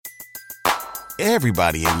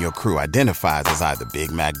Everybody in your crew identifies as either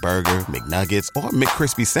Big Mac Burger, McNuggets, or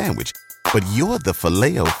McCrispy Sandwich. But you're the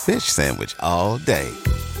Filet-O-Fish Sandwich all day.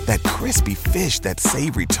 That crispy fish, that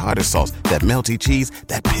savory tartar sauce, that melty cheese,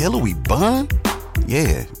 that pillowy bun.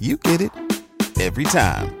 Yeah, you get it. Every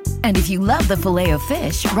time. And if you love the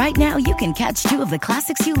Filet-O-Fish, right now you can catch two of the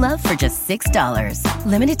classics you love for just $6.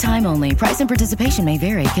 Limited time only. Price and participation may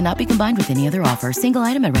vary. Cannot be combined with any other offer. Single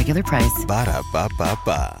item at regular price.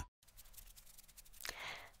 Ba-da-ba-ba-ba.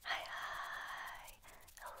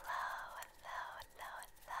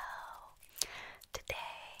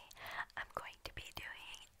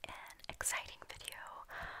 Exciting video.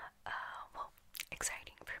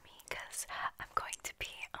 Exciting for me because I'm going to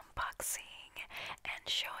be unboxing and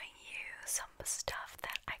showing you some stuff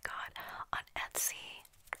that I got on Etsy.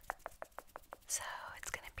 So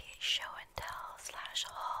it's gonna be a show and tell /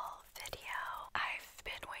 haul video. I've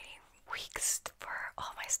been waiting weeks for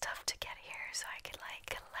all my stuff to get here so I can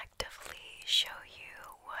collectively show you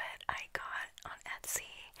what I got on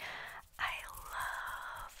Etsy. I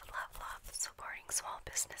love supporting small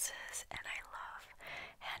businesses, and I love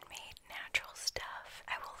handmade natural stuff.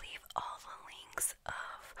 I will leave all the links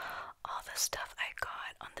of all the stuff I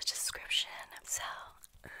got on the description. So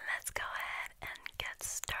let's go ahead and get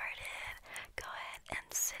started. Go ahead and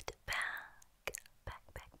sit back,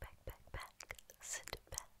 sit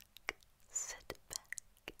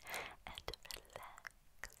back, and relax.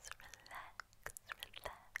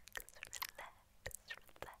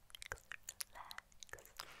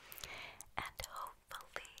 And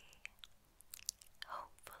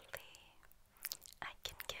hopefully, I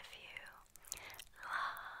can give you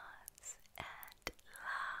lots and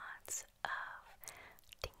lots of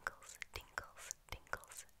tingles.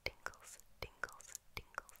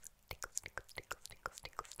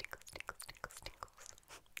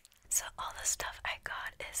 So all the stuff I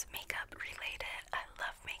got is makeup related. I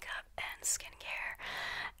love makeup and skincare,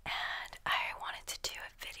 and I wanted to do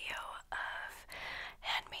a video of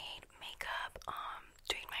handmade makeup,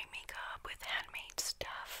 doing my makeup with handmade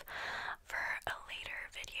stuff for a later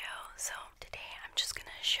video. So today I'm just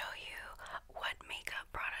gonna show you what makeup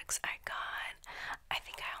products I got. I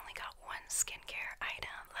think I only got one skincare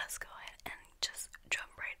item. Let's go ahead and just jump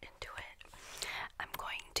right into it. I'm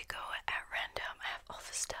going to go at random. I have all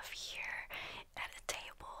the stuff here at a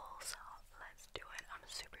table, so let's do it. I'm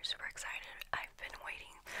super excited. I've been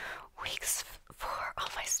waiting weeks for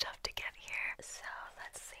all my stuff to get here. So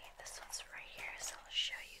let's see. This one's right here, so I'll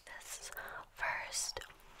show you this first.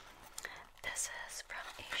 This is from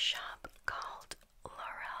a shop called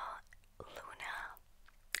L'Oreal Luna.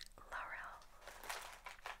 L'Oreal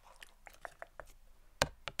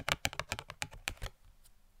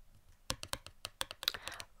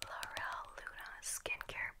Luna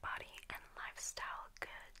skincare, body and lifestyle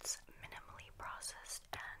goods, minimally processed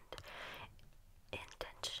and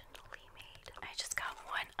intentionally made. I just got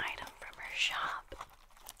one item from her shop.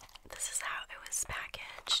 This is how it was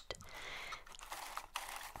packaged.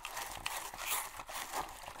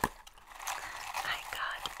 I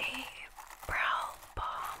got a brow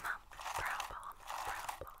balm.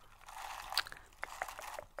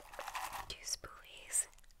 2 spoolies,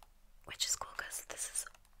 which is cool because this is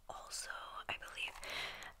also, I believe,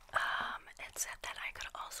 it said that I could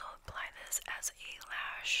also apply this as a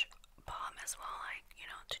lash balm as well,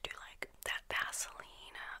 to do that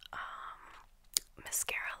Vaseline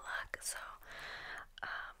mascara look. So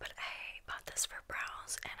but I bought this for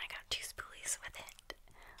brows and I got 2 spoolies with it.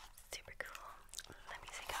 Super cool. Let me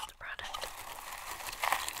take out the product.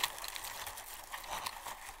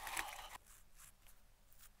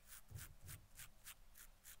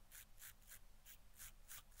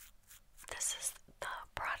 This is the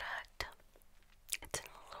product. It's in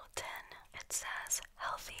a little tin. It says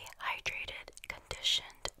healthy, hydrated,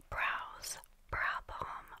 conditioned brows brow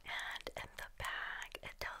balm, and in the bag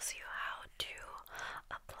it tells you how to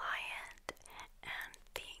apply it and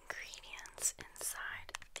the ingredients inside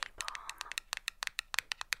the balm.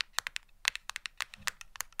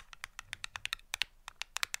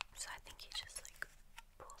 So I think you just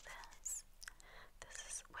pull this. This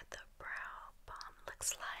is what the brow balm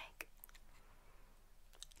looks like.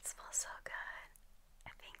 It smells so good.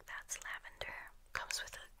 I think that's lavender. Comes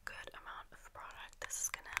with a good amount of product. This is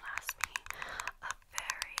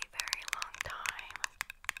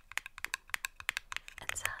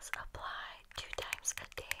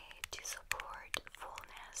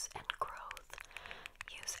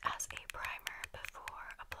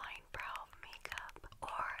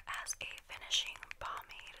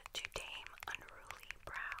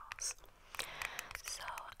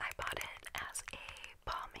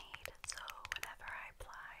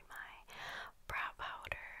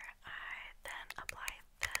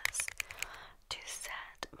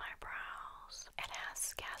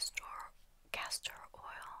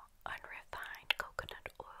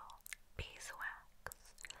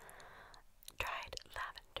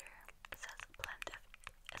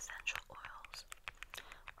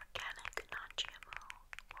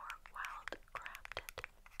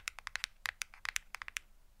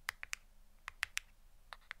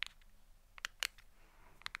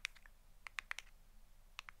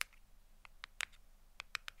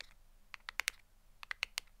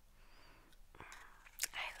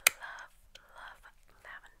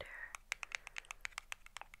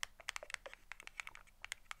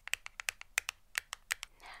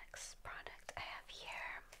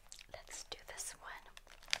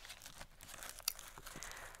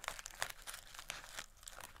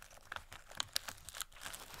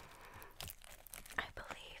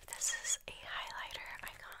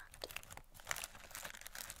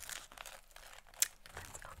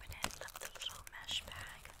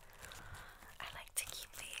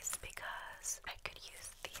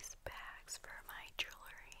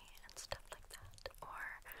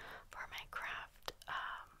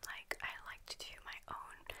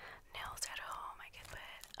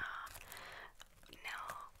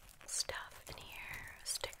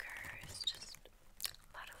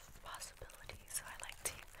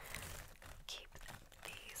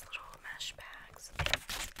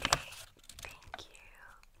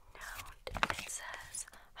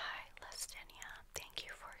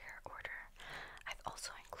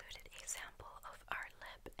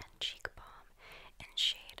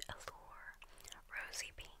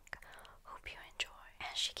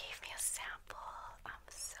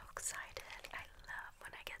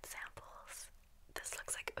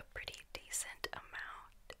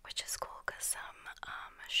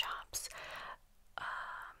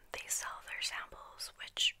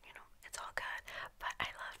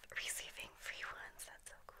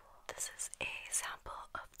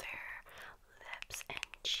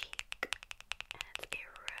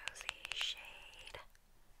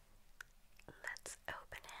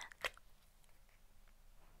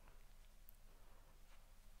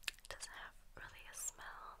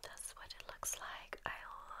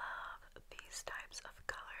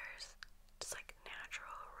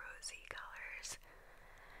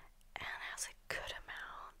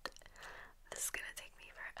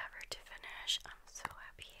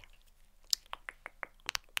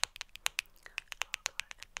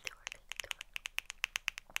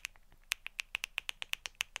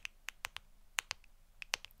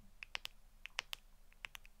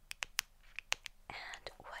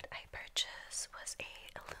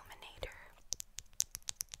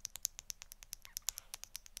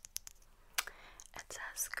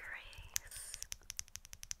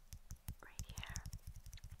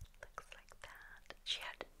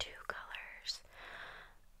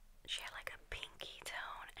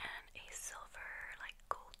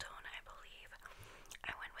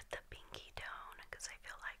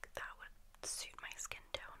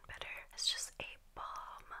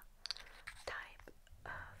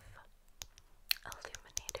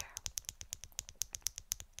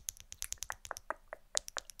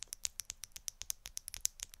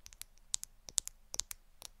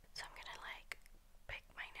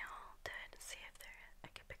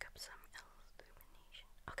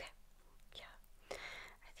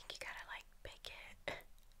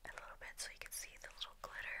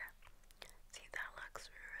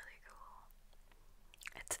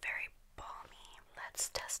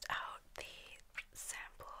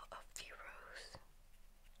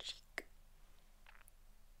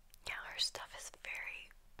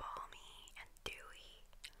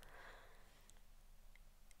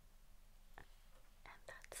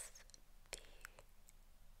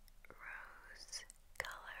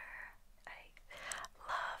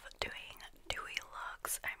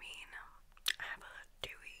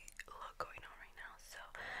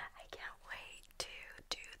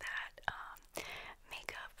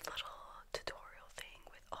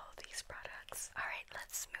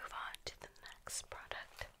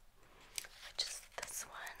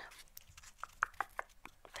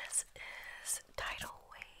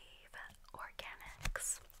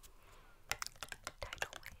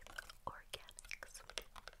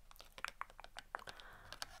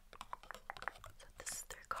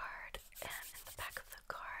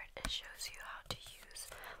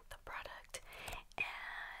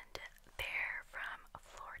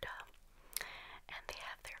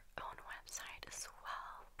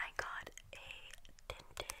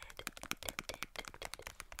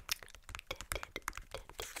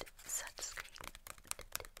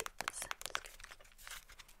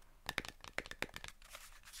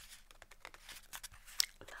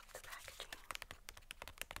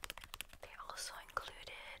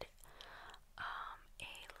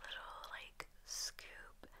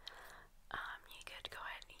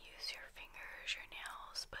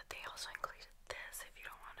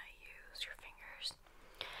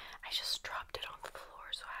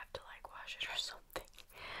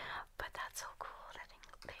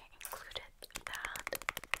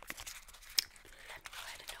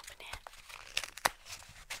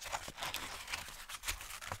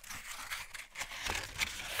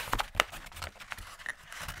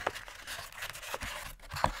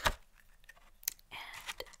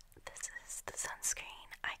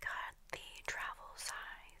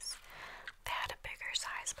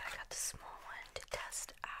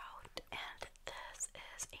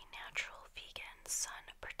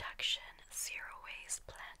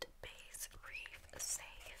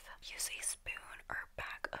Use a spoon or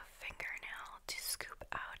back of fingernail to scoop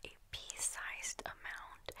out a pea-sized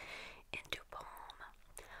amount into palm.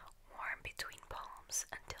 Warm between palms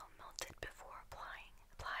until melted before applying.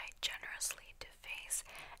 Apply generously to face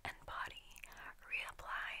and body.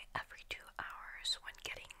 Reapply every 2 hours when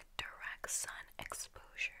getting direct sun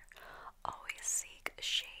exposure. Always seek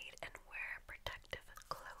shade and wear protective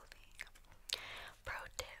clothing. Pro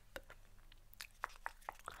tip: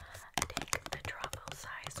 take the travel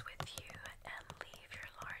size with you and leave your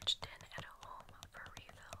large tin at home for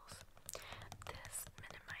refills. This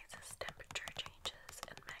minimizes temperature changes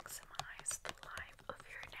and maximizes the life of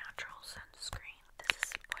your natural sunscreen. This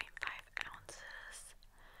is 0.5 ounces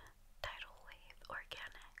Tidal Wave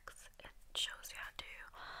Organics. It shows you how to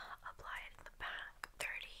apply it in the back.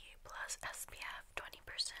 30 plus SPF,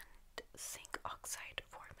 20% zinc oxide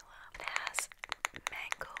formula. It has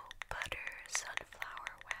mango butter,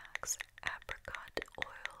 sunflower wax, apricot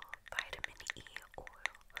oil, vitamin E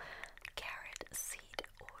oil, carrot seed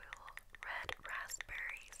oil, red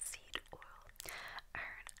raspberry seed oil,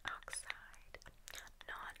 iron oxide,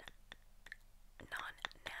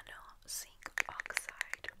 non-nano zinc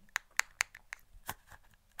oxide.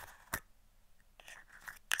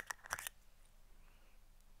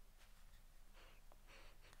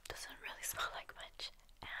 Doesn't really smell like much.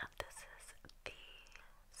 And this is the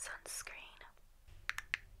sunscreen.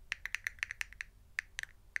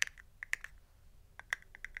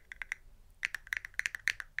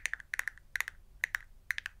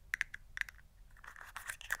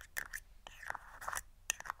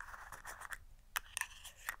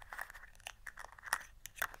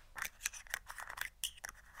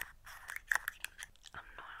 I'm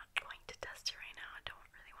not going to test it right now. I don't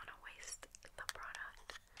really want to waste the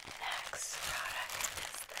product. Next product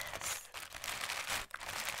is this.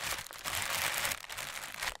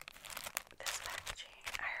 This packaging.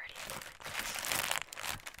 I already opened this.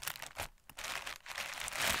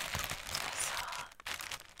 I saw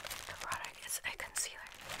the product is a concealer.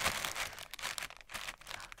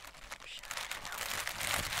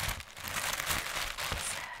 It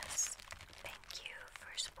says, "Thank you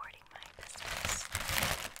for supporting my business."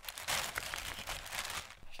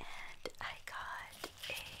 And I got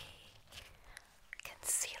a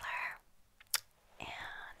concealer,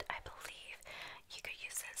 and I believe you could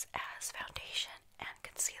use this as foundation and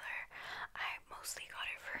concealer. I mostly got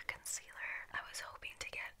it for concealer. I was hoping to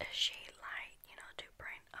get a shade light, to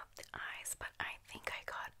brighten up the eyes, but I think I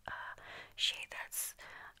got a shade that's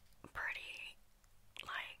pretty,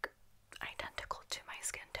 identical to my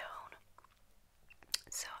skin tone.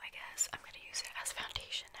 So I guess I'm gonna use it as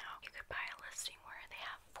foundation now. You could buy a listing where they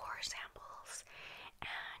have 4 samples,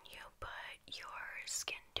 and you put your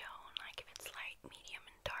skin tone, like if it's light, medium,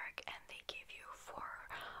 and dark, and they give you 4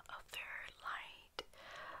 of their light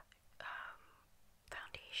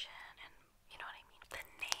foundation, and you know what I mean. The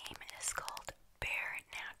name is called Bare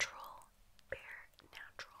Natural. Bare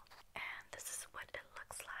Natural. And this is what it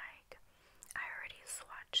looks like. I already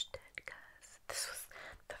swatched it because this was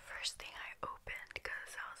the first thing I opened,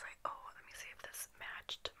 because I was like, oh, let me see if this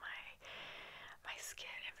matched my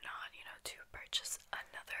skin. If not, to purchase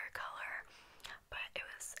another color. But it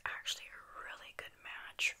was actually a really good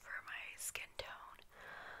match for my skin tone.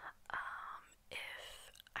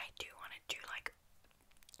 If I do want to do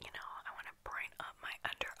I want to brighten up my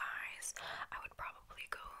under eyes, I would probably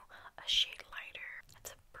go a shade lighter.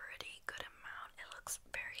 It's a pretty good amount. It looks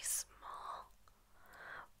very small,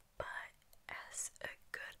 but as a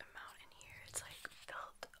good amount in here. It's like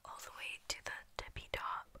filled all the way to the tippy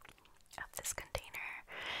top of this container,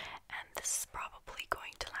 and this is probably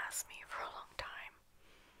going to last me for a long time.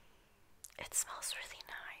 It smells really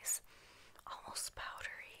nice, almost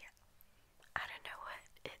powdery. I don't know what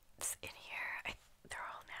it's in here. They're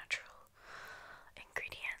all natural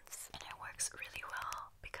ingredients, and it works really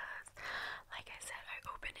well because, like I said, I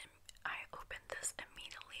opened this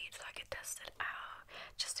immediately so I could test it out,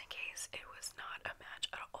 just in case it was not a match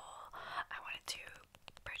at all. I wanted to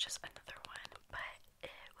purchase another one, but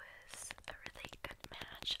it was a really good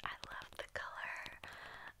match. I love the color,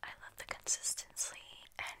 I love the consistency,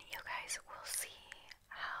 and you guys will see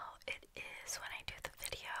how it is when I do the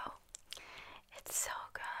video. It's so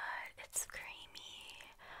good. It's creamy.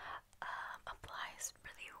 Applies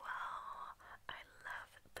really well. I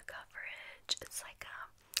love the coverage. It's like a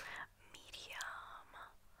medium,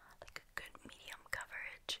 like a good medium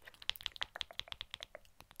coverage.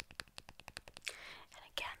 And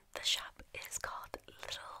again, the shop is called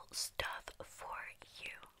Little Stuff for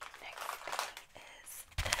You. Next thing is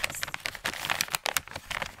this.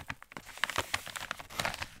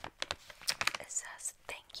 It says,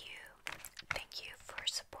 thank you for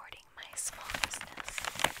supporting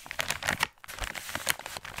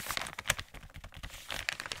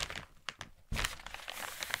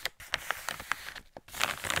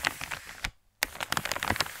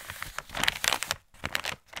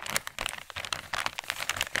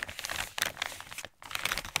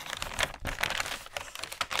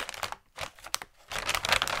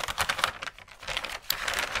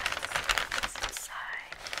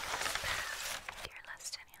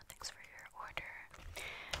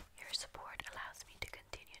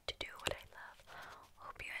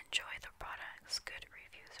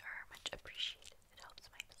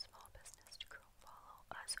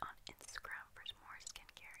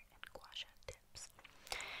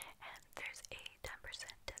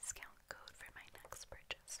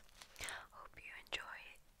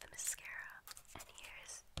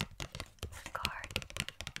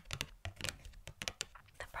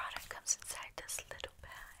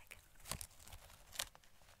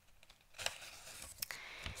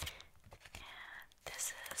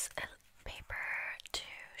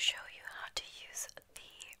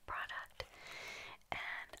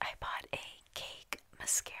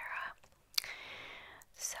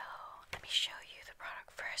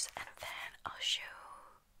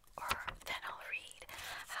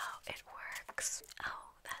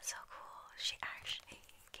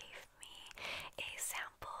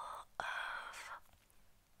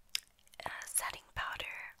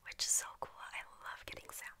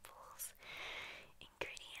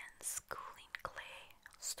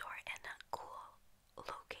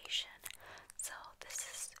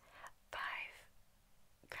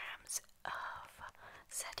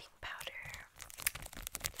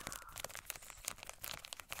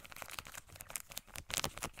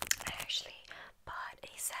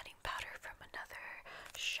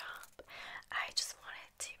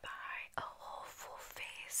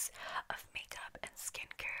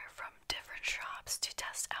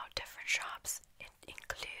test out different shops. It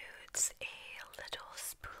includes a little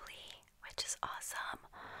spoolie, which is awesome,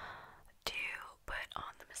 to put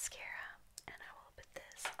on the mascara. And I will put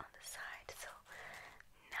this on the side. So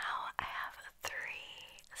now I have 3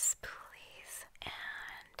 spoolies,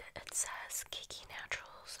 and it says Kiki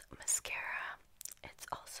Naturals mascara. It's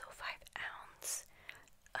also 5 ounce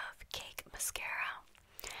of cake mascara.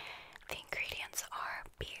 The ingredients are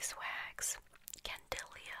beeswax,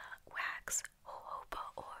 candelia wax, jojoba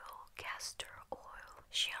oil, castor oil,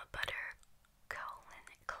 shea butter, kaolin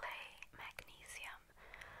clay, magnesium,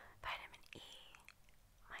 vitamin E,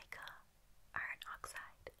 mica, iron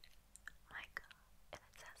oxide, mica, and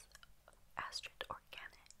it says Astrid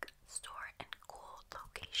Organic, store and cool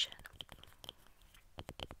location.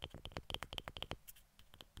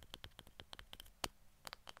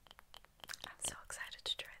 I'm so excited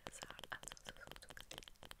to try this out. I'm so excited.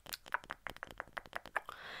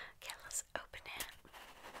 Okay, let's open it.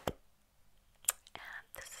 And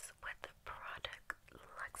this is what the product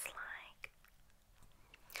looks like.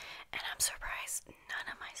 And I'm surprised none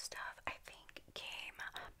of my stuff, I think, came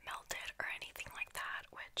melted or anything like that,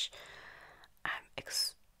 which I'm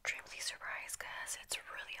extremely surprised because it's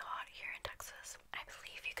really hot here in Texas. I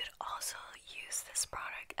believe you could also use this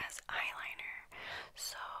product as eyeliner.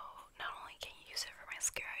 So not only can you use it for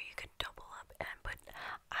mascara, you could double up and put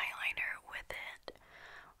eyeliner with it,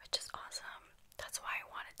 which is awesome. That's why I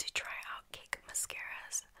wanted to try out cake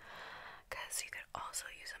mascaras, because you could also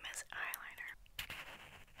use them as eyeliner.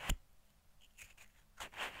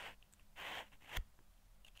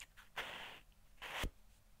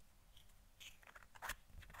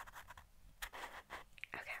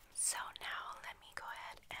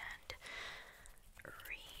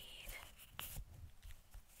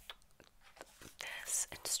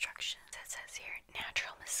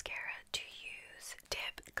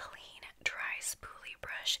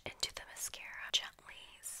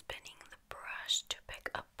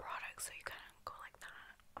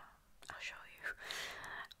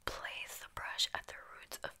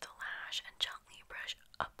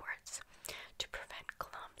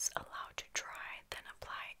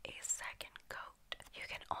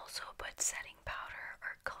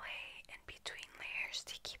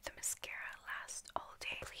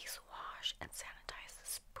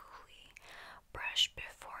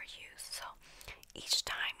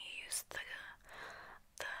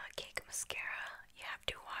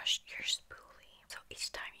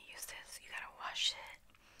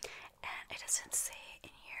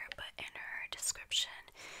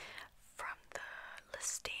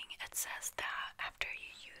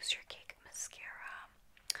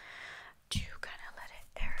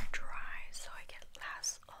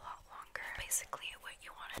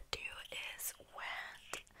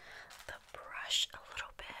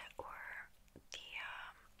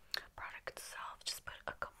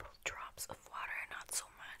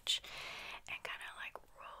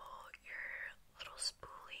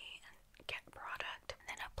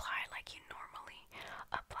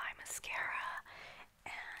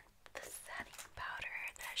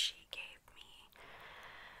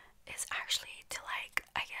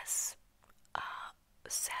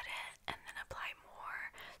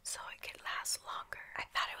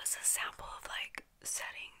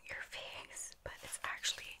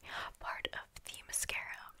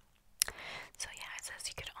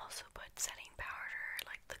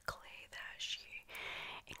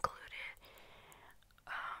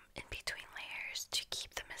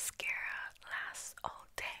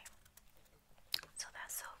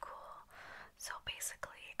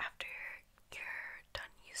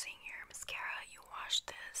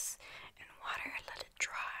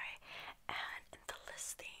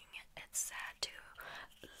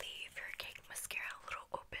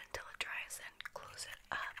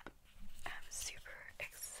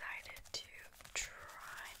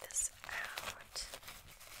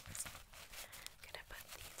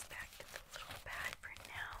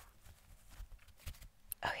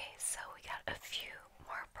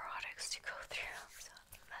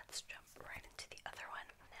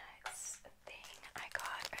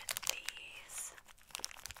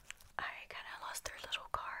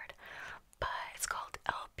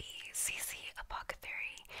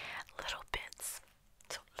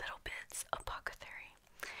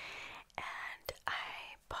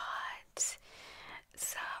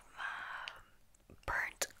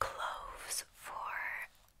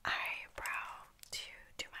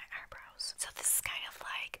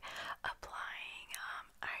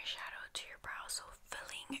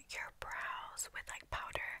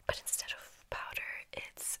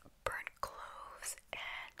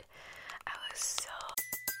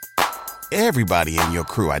 Everybody in your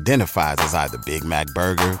crew identifies as either Big Mac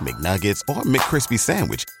Burger, McNuggets, or McCrispy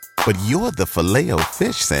Sandwich. But you're the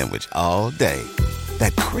Filet-O-Fish Sandwich all day.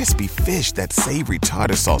 That crispy fish, that savory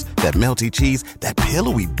tartar sauce, that melty cheese, that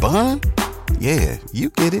pillowy bun. Yeah,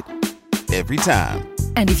 you get it. Every time.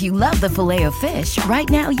 And if you love the Filet-O-Fish, right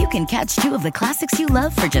now you can catch two of the classics you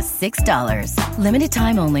love for just $6. Limited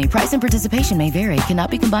time only. Price and participation may vary. Cannot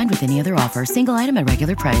be combined with any other offer. Single item at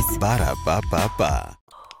regular price. Ba-da-ba-ba-ba.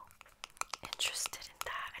 Interested in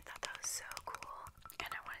that. I thought that was so cool. And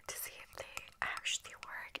I wanted to see if they actually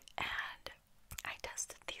work. And I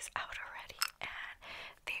tested these out already. And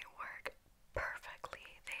they work perfectly.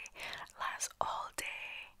 They last all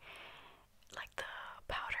day. Like the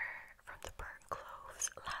powder from the burnt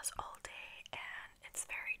cloves lasts all day. And it's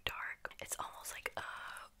very dark. It's almost like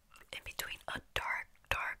in between a dark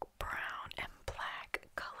brown and black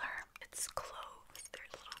color. It's cloves. They're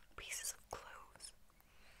little pieces of cloves.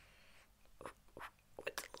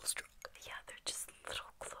 With a little stroke. Yeah, they're just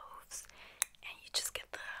little cloves. And you just get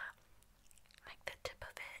the tip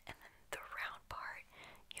of it, and then the round part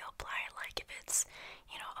you apply it like if it's,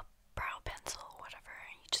 a brow pencil or whatever,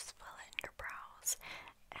 and you just fill it in your brows.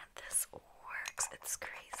 And this works. It's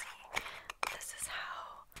crazy. This is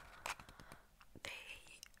how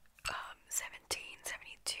they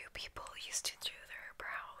 1772 people used to do their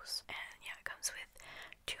brows. And yeah, it comes with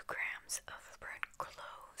 2 grams of burnt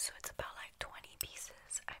cloves, so it's about like 20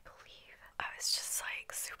 pieces, I believe. I was just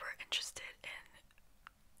like super interested in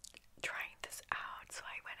trying this out, so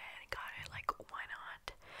I went ahead and got it. Like, why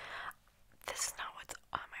not? This is not what's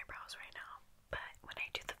on my brows right now, but when I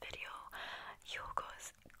do the video, you'll go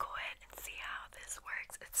ahead and see how this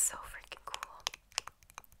works. It's so freaking cool.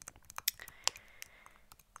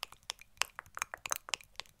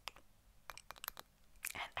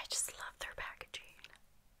 And I just love their packaging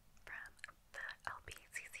from the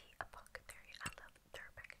LBCC Apothecary. I love their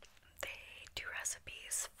packaging. They do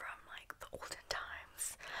recipes from like the olden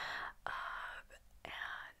times,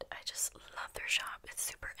 and I just love their shop. It's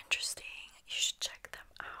super interesting. You should check them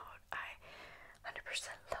out. I 100%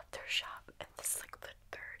 love their shop, and this is like the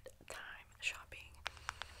 3rd time shopping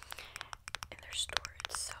in their store.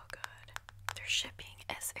 It's so good. Their shipping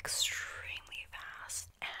is extremely fast,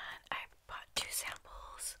 and I bought 2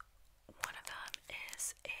 samples. One of them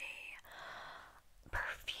is a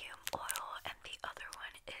perfume oil, and the other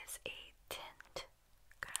one is a tint.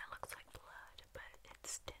 Kind of looks like blood, but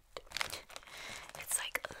it's tint. It's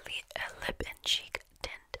like a lip and cheek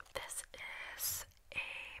tint. This is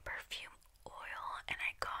a perfume oil, and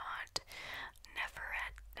I got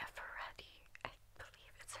Nefereti. I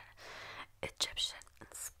believe it's an Egyptian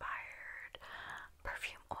inspired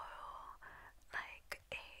perfume oil, like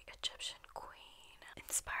a Egyptian queen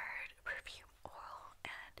inspired perfume oil,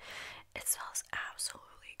 and it smells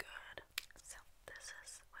absolutely good. So this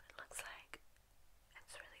is what it looks like.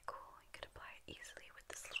 It's really cool. You can apply it easily with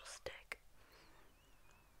this little stick.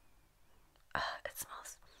 It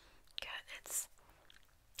smells good. It's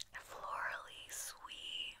florally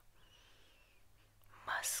sweet,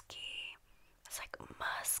 musky. It's like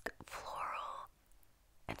musk, floral,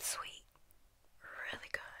 and sweet.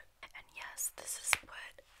 Really good. And yes, this is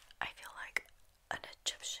what I feel like an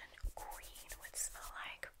Egyptian queen would smell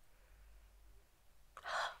like.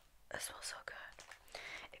 It smells so good.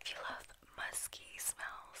 If you love musky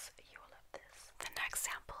smells, you will love this. The next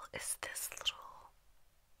sample is this little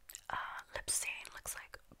lip stain. Looks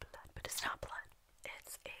like blood, but it's not blood.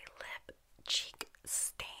 It's a lip cheek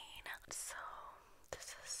stain. So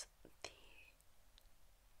this is the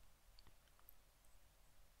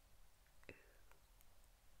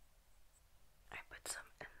I put some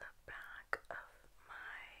in the back of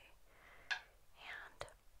my hand.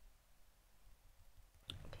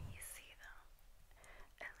 Can you see them?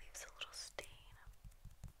 It leaves a little stain.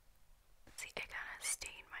 See, it kind of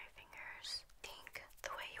stained my fingers. The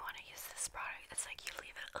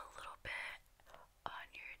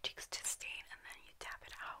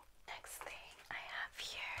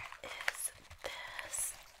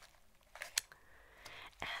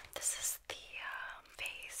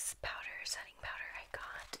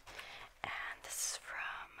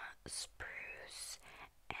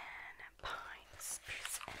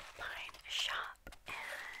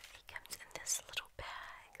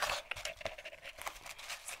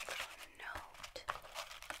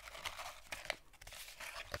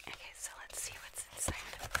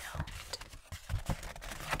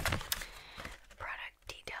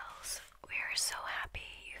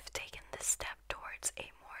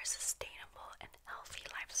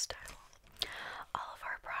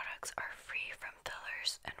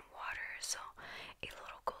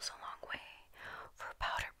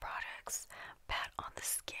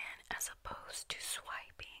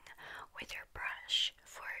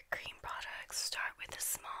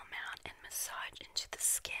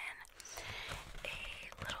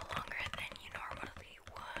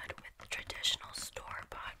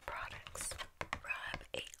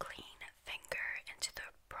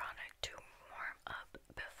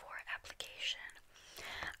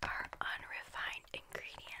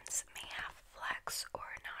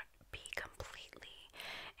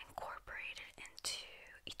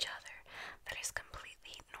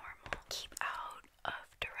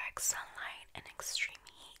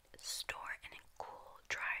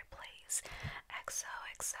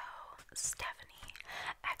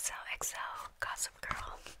Gossip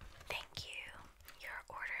Girl, thank you. Your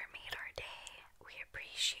order made our day. We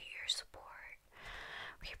appreciate your support.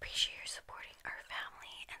 We appreciate your supporting our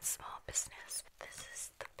family and small business. This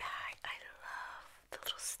is the bag. I love the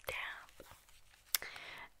little stamp.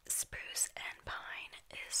 Spruce and Pine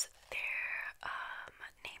is their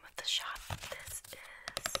name of the shop. This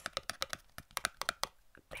is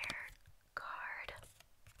Bear Card.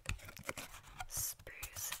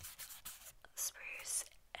 Spruce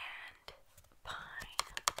and Pine.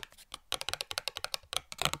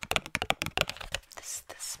 This is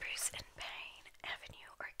the Spruce and Pine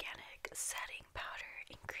Avenue Organic Setting Powder.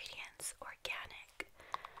 Ingredients: organic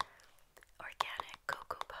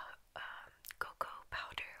cocoa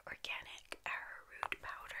powder, organic arrowroot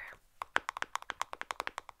powder.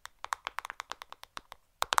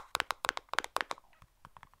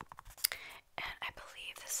 And I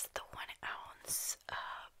believe this is the 1 ounce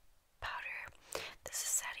powder. This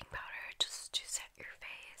is setting powder just to set your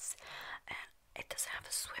face, and it doesn't have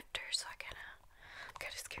a swifter, so I'm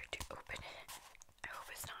kind of scared to open it. I hope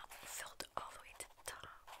it's not filled all the way to the top.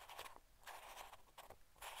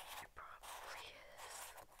 It probably is.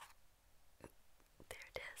 There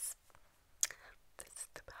it is. This is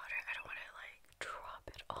the powder. I don't want to like drop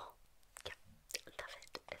it all. Yep, love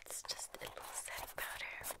it. It's just a little setting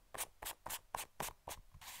powder.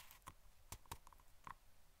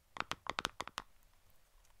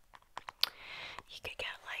 You could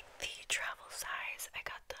get like the travel size. I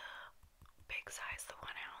got the big size, the 1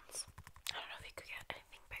 ounce. I don't know if you could get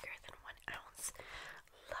anything bigger than 1 ounce.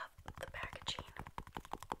 Love the packaging.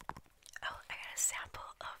 Oh, I got a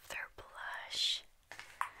sample of their blush.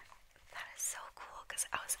 That is so cool because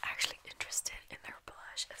I was actually interested in their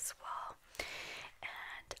blush as well.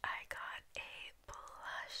 And I got a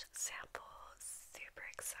blush sample. Super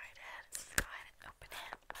excited. Let's go ahead and open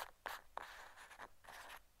it.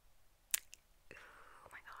 Ooh,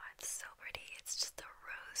 my god, it's so pretty. It's just a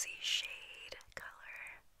rosy shade color.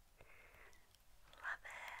 Love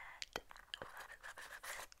it. Love it, love it, love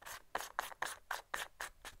it.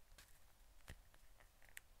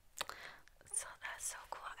 So that's so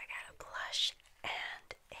cool. I got a blush and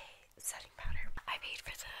a setting powder. I paid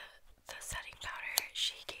for the setting powder.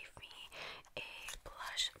 She gave me a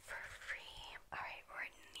blush for free. Alright,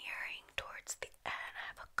 we're nearing towards the end. I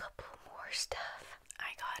have a couple more stuff.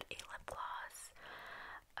 I got a lip gloss.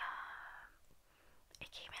 It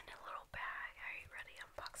came in a little bag. I already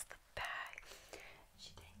unboxed the bag.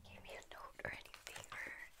 She didn't give me a note or anything, or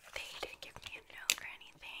they didn't give me a note or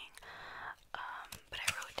anything. But I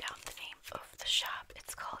wrote down the name of the shop.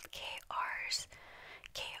 It's called KR's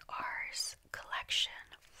Collection.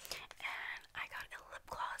 And I got a lip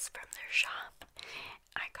gloss from their shop.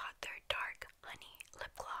 I got their dark honey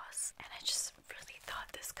lip gloss, and I just really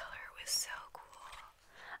thought this color was so cool.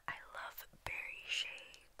 I love berry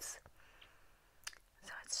shades.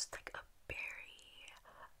 So it's just like a berry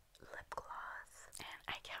lip gloss, and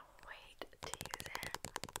I can't wait to use it.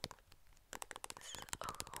 This is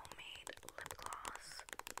a homemade lip gloss.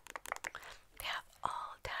 They have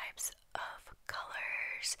all types of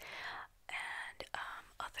colors and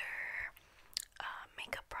other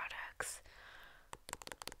makeup products.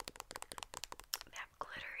 They have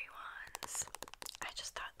glittery ones. I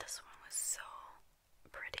just thought this one was so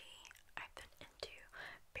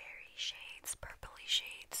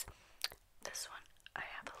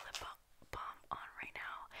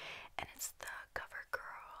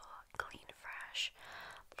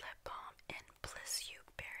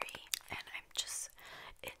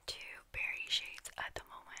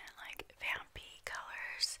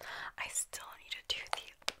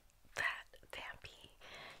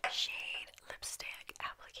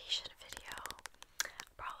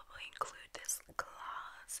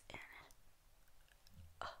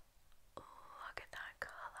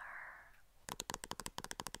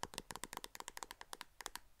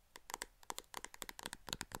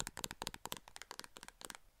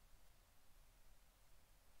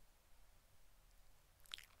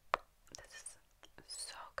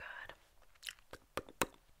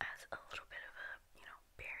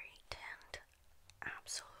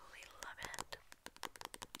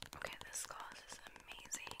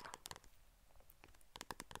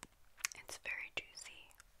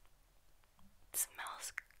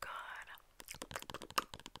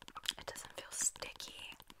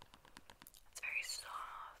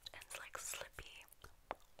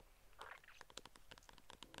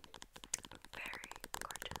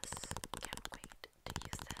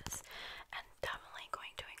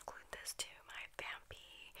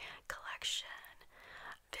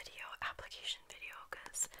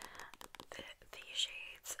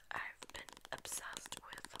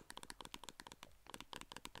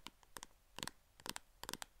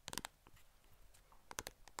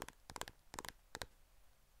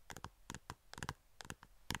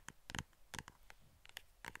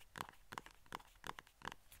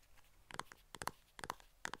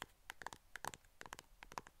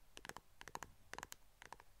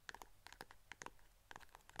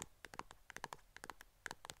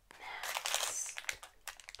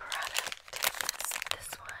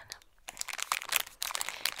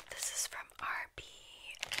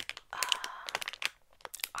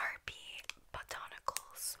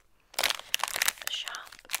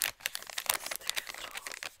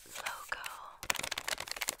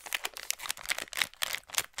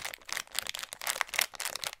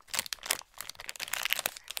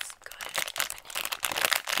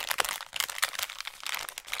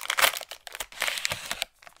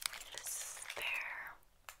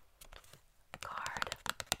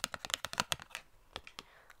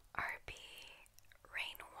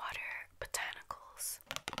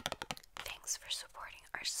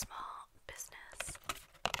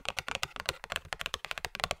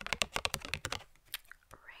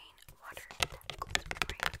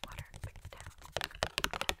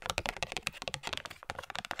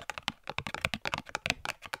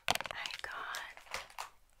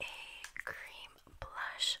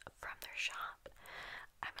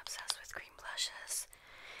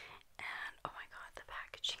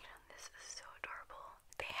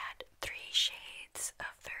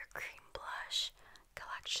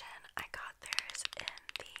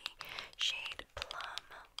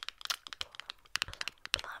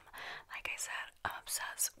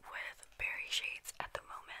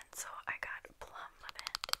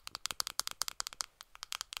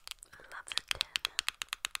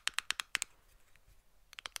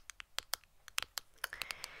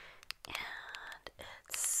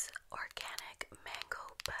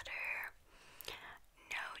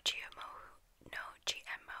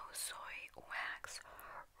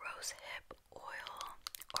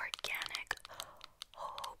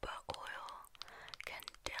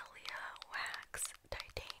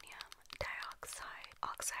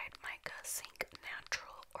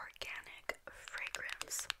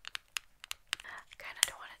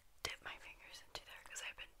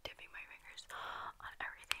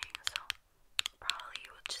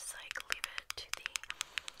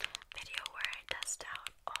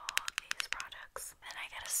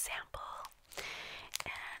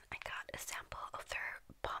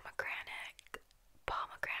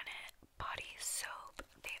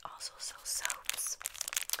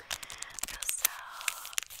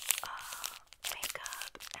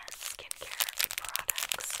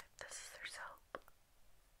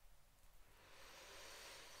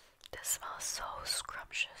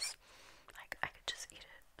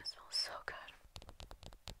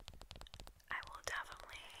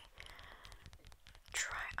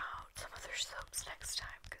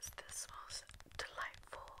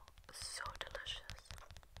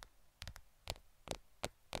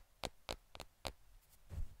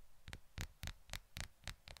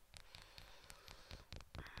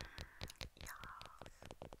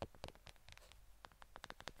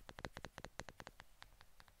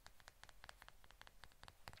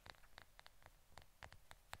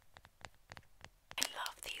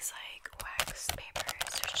these like wax papers.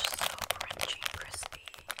 They're just so crunchy and crispy.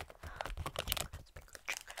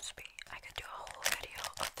 Crispy. I could do a whole video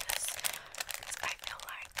of this because I feel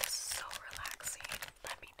like this is so relaxing.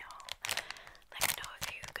 Let me know. Let me know if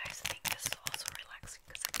you guys think this is also relaxing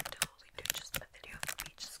because I could totally do just a video of me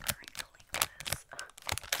just crinkling this.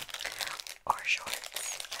 Or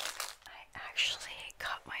shorts. I actually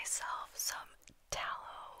got myself some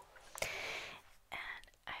tallow, and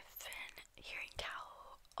I've been hearing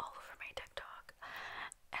tallow all over my TikTok,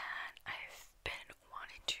 and I've been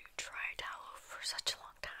wanting to try tallow for such a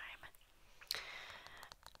long time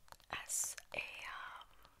as a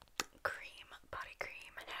cream, body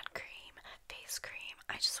cream, hand cream, face cream.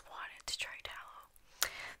 I just wanted to try tallow.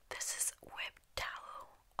 This is whipped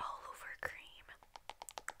tallow all over cream.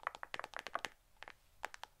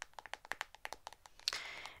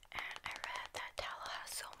 And I read that tallow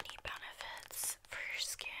has so many benefits for your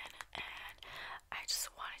skin, and I just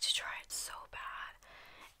wanted to try it so bad.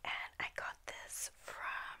 And I got this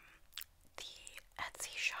from the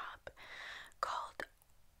Etsy shop called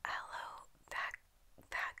Aloe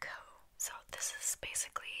Vaco. So this is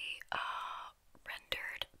basically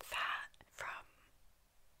rendered fat from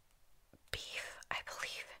beef, I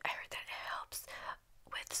believe. I heard that it helps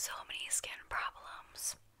with so many skin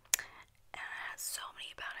problems, and it has so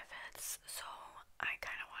many benefits, so I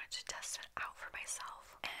kind of wanted to test it out for myself,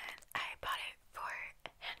 and I bought it for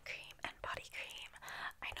hand cream and body cream.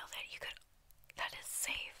 I know that that is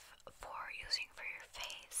safe for using for your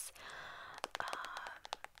face.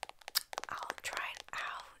 I'll try it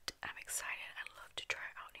out. I'm excited. I love to try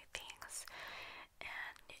out new things.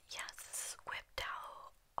 And yes, this is whipped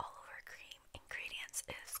tallow all over cream. Ingredients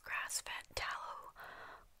is grass-fed tallow,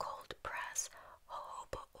 cold press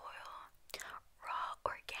jojoba oil, raw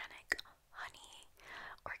organic honey,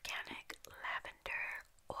 organic lavender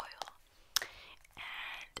oil,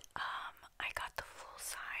 and I got the full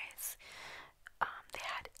size. They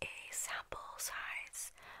had a sample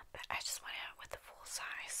size, but I just went out with the full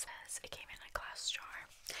size. It came in a glass jar,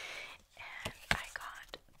 and I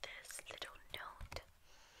got this little note.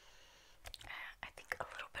 I think a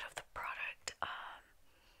little bit of the product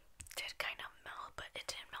did kind of melt, but it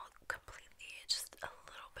didn't melt completely. It just a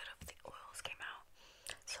little bit of the oils came out.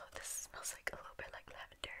 So this smells like a little bit like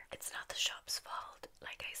lavender. It's not the shop's fault.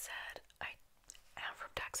 Like I said, I am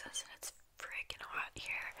from Texas and it's freaking hot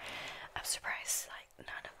here. I'm surprised like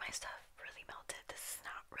none of my stuff really melted. This is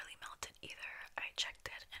not really melted either. I checked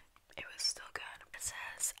it and it was still good. It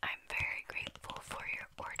says, I'm very grateful for your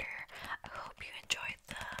order. I hope you enjoyed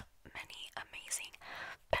the many amazing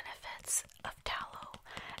benefits of tallow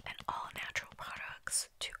and all natural products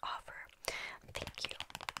to offer. Thank you.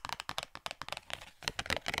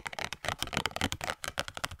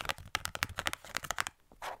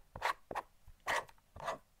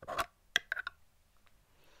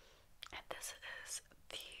 And this is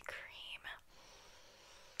the cream,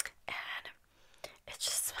 and it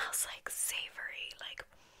just smells like savory, like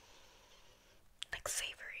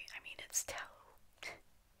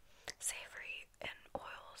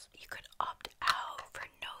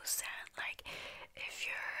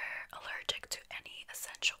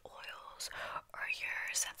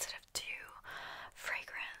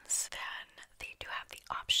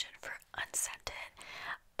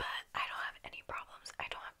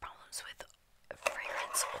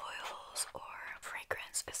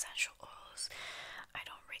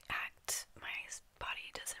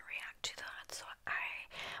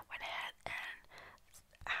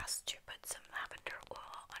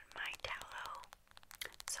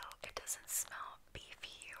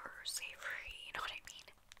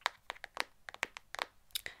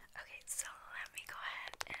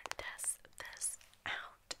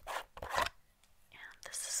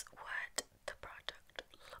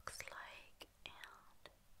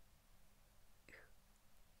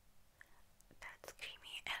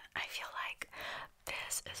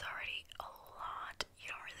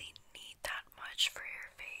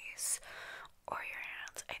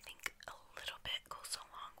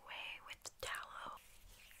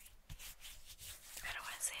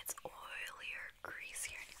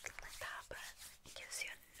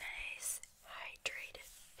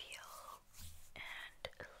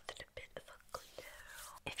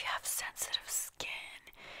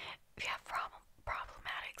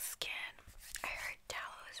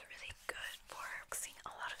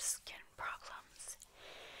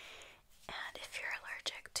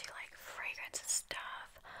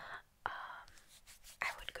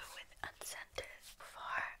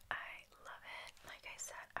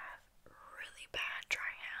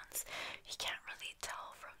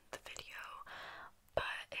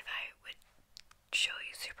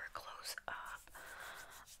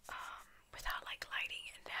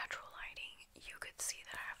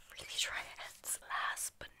trends. Last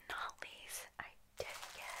but not least, I did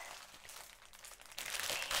get a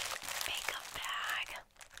makeup bag.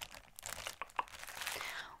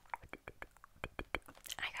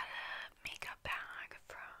 I got a makeup bag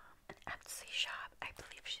from an Etsy shop. I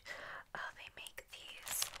believe they make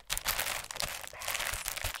these bags.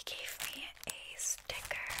 He gave me a free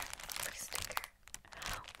sticker,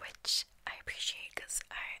 which I appreciate because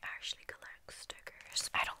I actually collect stickers.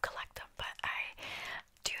 I don't collect them, but I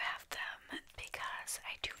do have them because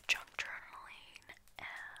I do junk journaling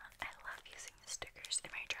and I love using the stickers in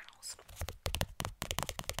my journals.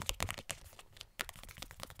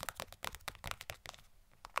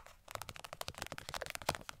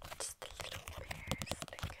 It's the little bear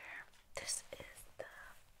sticker. This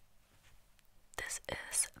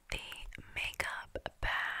is the makeup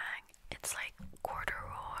bag. It's like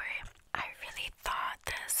corduroy. I really thought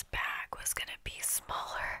this bag was gonna be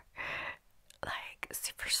smaller, like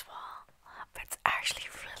super small, but it's actually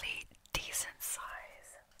really decent size.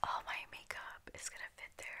 All my makeup is gonna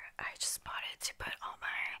fit there. I just bought it to put all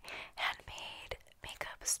my handmade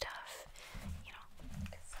makeup stuff, you know,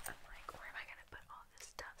 because I'm like, where am I gonna put all this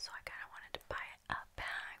stuff? So I kind of wanted to buy a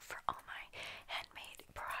bag for all my handmade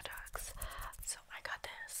products. So I got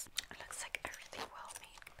this. It looks like a really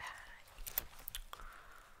well-made bag.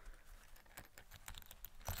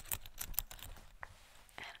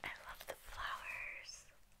 And I love the flowers.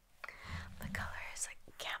 The color is like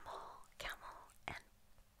camel,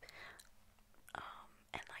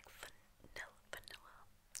 and like vanilla,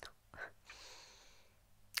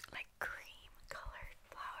 like cream colored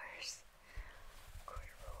flowers.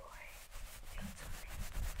 Corduroy. Feels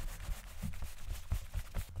amazing.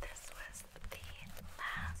 This was the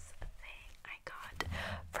last thing I got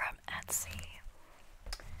from Etsy.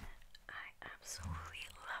 I absolutely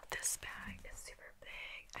love this bag. It's super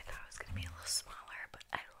big. I thought it was gonna be a little smaller, but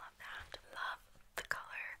I love that. Love the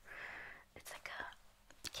color. It's like a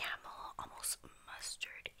camel, almost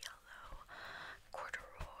mustard yellow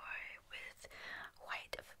corduroy with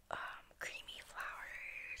white creamy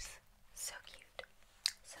flowers. So cute.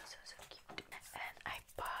 So cute. And I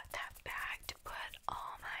bought that bag to put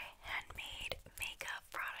all my handmade makeup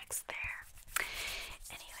products there.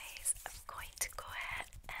 Anyways, I'm going to go ahead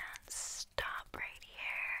and stop right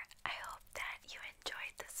here. I hope that you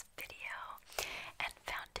enjoyed this video and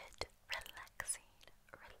found it relaxing.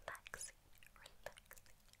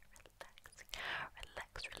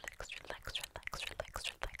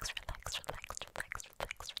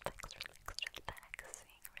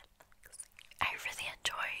 I really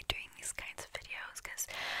enjoy doing these kinds of videos because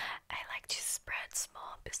I like to spread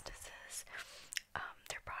small businesses,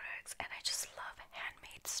 their products, and I just love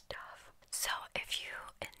handmade stuff. So if you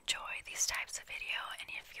enjoy these types of video and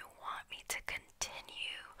if you want me to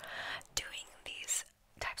continue doing these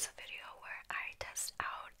types of video where I test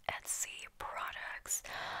out Etsy products,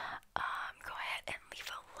 go ahead and leave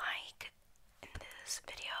a like in this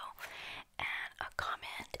video and a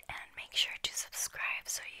comment, and make sure to subscribe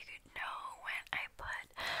so you could know when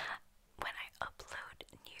I upload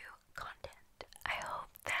new content. I hope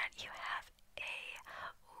that you have a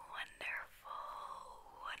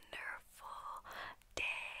wonderful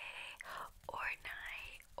day or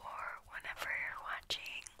night or whenever you're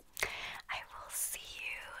watching. I will see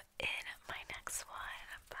you in my next one.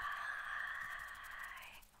 Bye.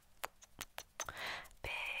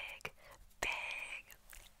 Big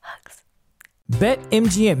hugs.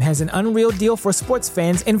 BetMGM has an unreal deal for sports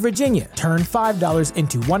fans in Virginia. Turn $5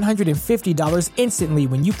 into $150 instantly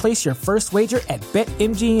when you place your first wager at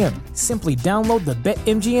BetMGM. Simply download the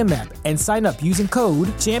BetMGM app and sign up using code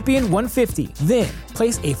Champion150. Then,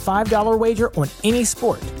 place a $5 wager on any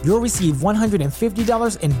sport. You'll receive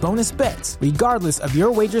 $150 in bonus bets, regardless of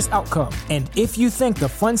your wager's outcome. And if you think the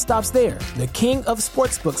fun stops there, the King of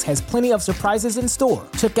Sportsbooks has plenty of surprises in store.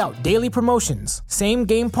 Check out daily promotions,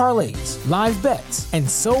 same-game parlays, live bets, and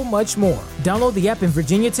so much more. Download the app in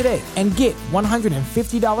Virginia today and get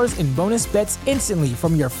 $150 in bonus bets instantly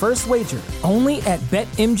from your first wager. Only at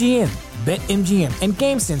BetMGM. BetMGM and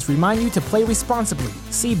GameSense remind you to play responsibly.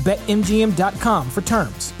 See BetMGM.com for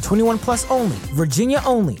terms. 21 plus only. Virginia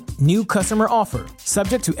only. New customer offer.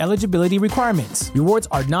 Subject to eligibility requirements. Rewards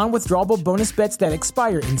are non-withdrawable bonus bets that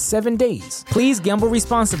expire in 7 days. Please gamble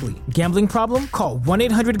responsibly. Gambling problem? Call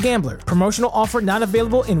 1-800-GAMBLER. Promotional offer not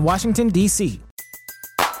available in Washington, D.C.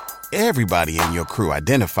 Everybody in your crew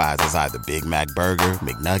identifies as either Big Mac Burger,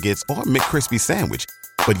 McNuggets, or McCrispy Sandwich.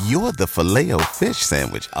 But you're the Filet-O-Fish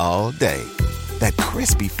Sandwich all day. That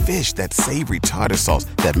crispy fish, that savory tartar sauce,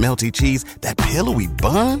 that melty cheese, that pillowy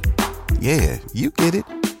bun. Yeah, you get it.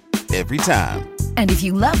 Every time. And if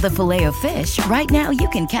you love the Filet-O-Fish, right now you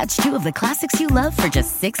can catch two of the classics you love for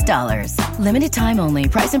just $6. Limited time only.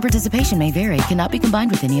 Price and participation may vary. Cannot be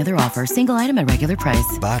combined with any other offer. Single item at regular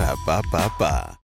price. Ba-da-ba-ba-ba.